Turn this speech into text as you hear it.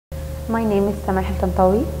My name is Samah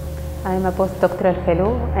El-Tantawy. I'm a postdoctoral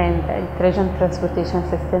fellow and Intelligent Transportation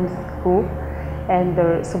Systems Group and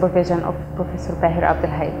the supervision of Professor Bahir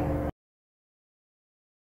Abdelhai.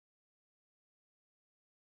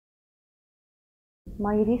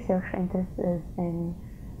 My research interest is in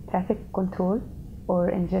traffic control, or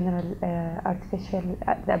in general the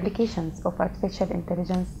applications of artificial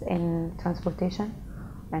intelligence in transportation,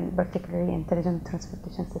 and particularly intelligent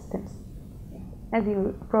transportation systems. As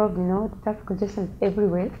you probably know, the traffic congestion is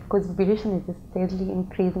everywhere because population is steadily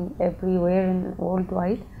increasing everywhere and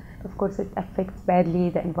worldwide. Of course, it affects badly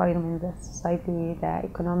the environment, the society, the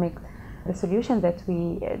economic. The solution that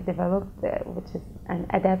we developed, which is an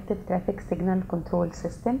adaptive traffic signal control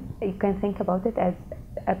system, you can think about it as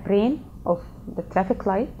a brain of the traffic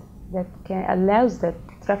light that allows the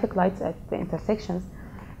traffic lights at the intersections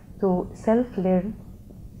to self-learn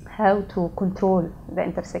how to control the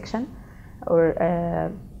intersection or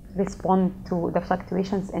respond to the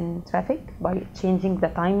fluctuations in traffic by changing the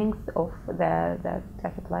timings of the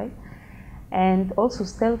traffic light, and also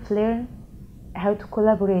self-learn how to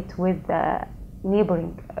collaborate with the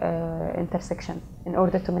neighboring intersections in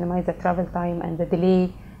order to minimize the travel time and the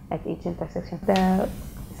delay at each intersection. The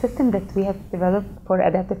system that we have developed for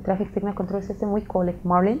adaptive traffic signal control system, we call it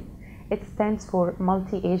Marlin. It stands for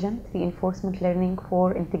Multi-Agent Reinforcement Learning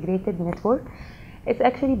for Integrated Network. It's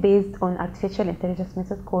actually based on artificial intelligence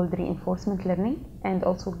method called reinforcement learning and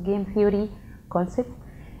also game theory concept,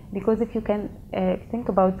 because if you can think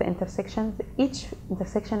about the intersections, each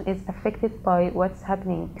intersection is affected by what's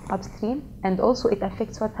happening upstream, and also it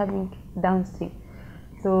affects what's happening downstream.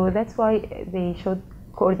 So that's why they should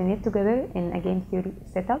coordinate together in a game theory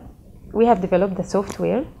setup. We have developed the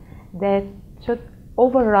software that should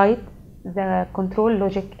override the control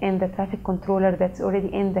logic in the traffic controller that's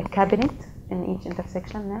already in the cabinet in each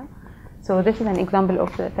intersection now. So this is an example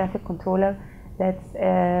of the traffic controller that's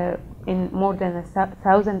in more than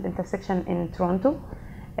 1,000 intersections in Toronto,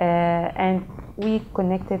 and we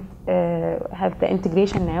connected, have the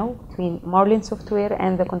integration now between Marlin software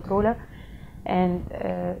and the controller, and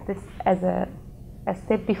this as a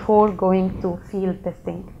step before going to field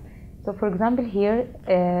testing. So for example here,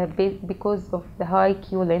 because of the high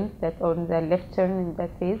queue length that on the left turn in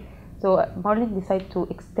that phase, so Marlin decided to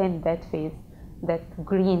extend that phase, that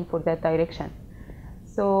green for that direction.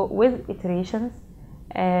 So with iterations,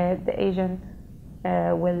 the agent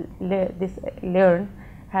will learn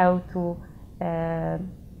how to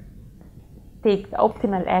take the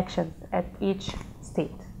optimal actions at each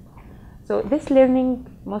state. So this learning,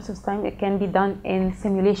 most of the time, it can be done in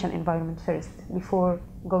simulation environment first before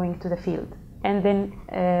going to the field, and then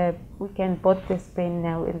we can put this brain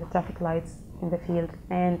now in the traffic lights in the field,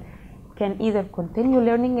 and can either continue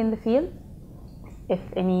learning in the field if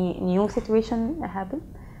any new situation happens,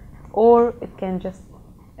 or it can just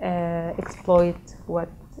exploit what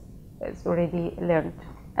is already learned.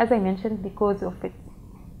 As I mentioned, because of its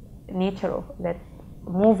nature of that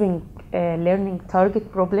moving learning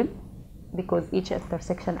target problem, because each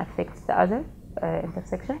intersection affects the other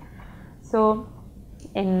intersection. So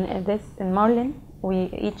in Marlin,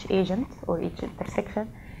 each agent or each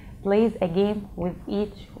intersection plays a game with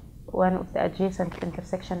each one of the adjacent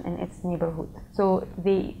intersection in its neighborhood. So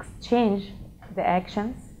they exchange the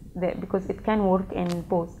actions because it can work in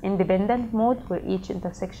both independent mode, where each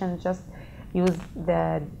intersection just use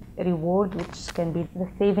the reward, which can be the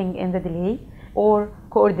saving in the delay, or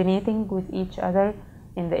coordinating with each other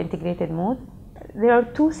in the integrated mode. There are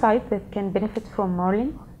two sides that can benefit from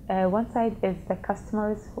Marlin. One side is the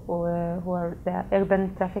customers who are the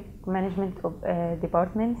urban traffic management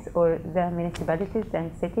departments or the municipalities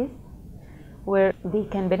and cities, where they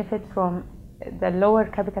can benefit from the lower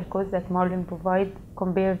capital cost that Marlin provides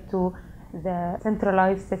compared to the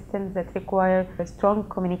centralized systems that require strong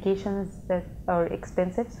communications that are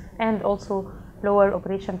expensive, and also lower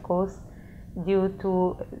operation costs due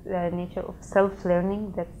to the nature of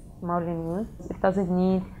self-learning that Marlin uses. It doesn't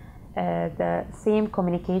need the same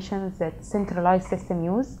communications that centralized systems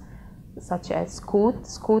use, such as Scoot.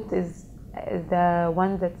 Scoot is the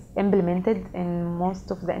one that's implemented in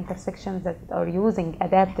most of the intersections that are using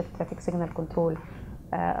adaptive traffic signal control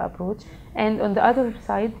approach. And on the other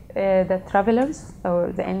side, the travelers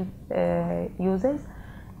or the end users,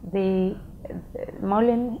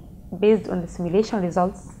 Marlin, based on the simulation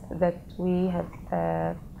results that we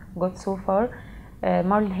have got so far,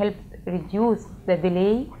 Marlin helped reduce the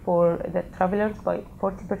delay for the travelers by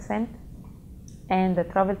 40% and the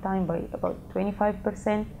travel time by about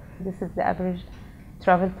 25%. This is the average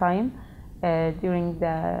travel time during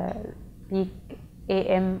the peak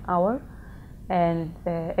AM hour, and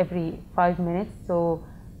every 5 minutes. So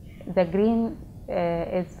the green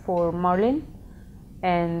is for Marlin,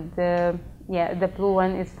 and yeah, the blue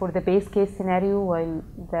one is for the base case scenario, while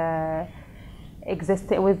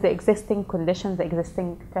with the existing conditions, the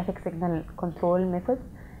existing traffic signal control method.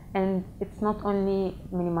 And it's not only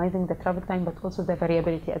minimizing the travel time, but also the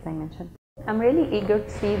variability, as I mentioned. I'm really eager to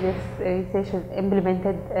see this research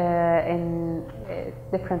implemented in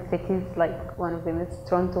different cities. Like one of them is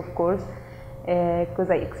Toronto, of course, because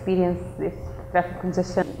I experience this traffic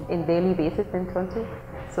congestion in daily basis in Toronto.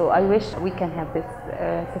 So I wish we can have this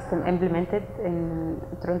system implemented in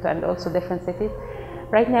Toronto and also different cities.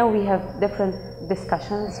 Right now we have different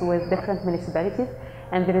discussions with different municipalities,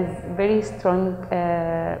 and there is very strong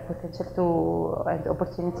potential and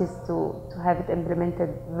opportunities to have it implemented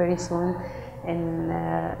very soon in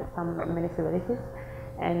some municipalities,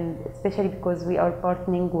 and especially because we are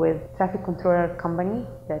partnering with traffic controller company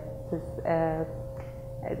that is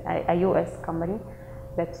a US company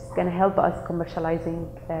that's going to help us commercializing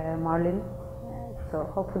Marlin. So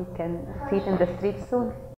hopefully we can see it in the streets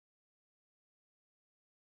soon.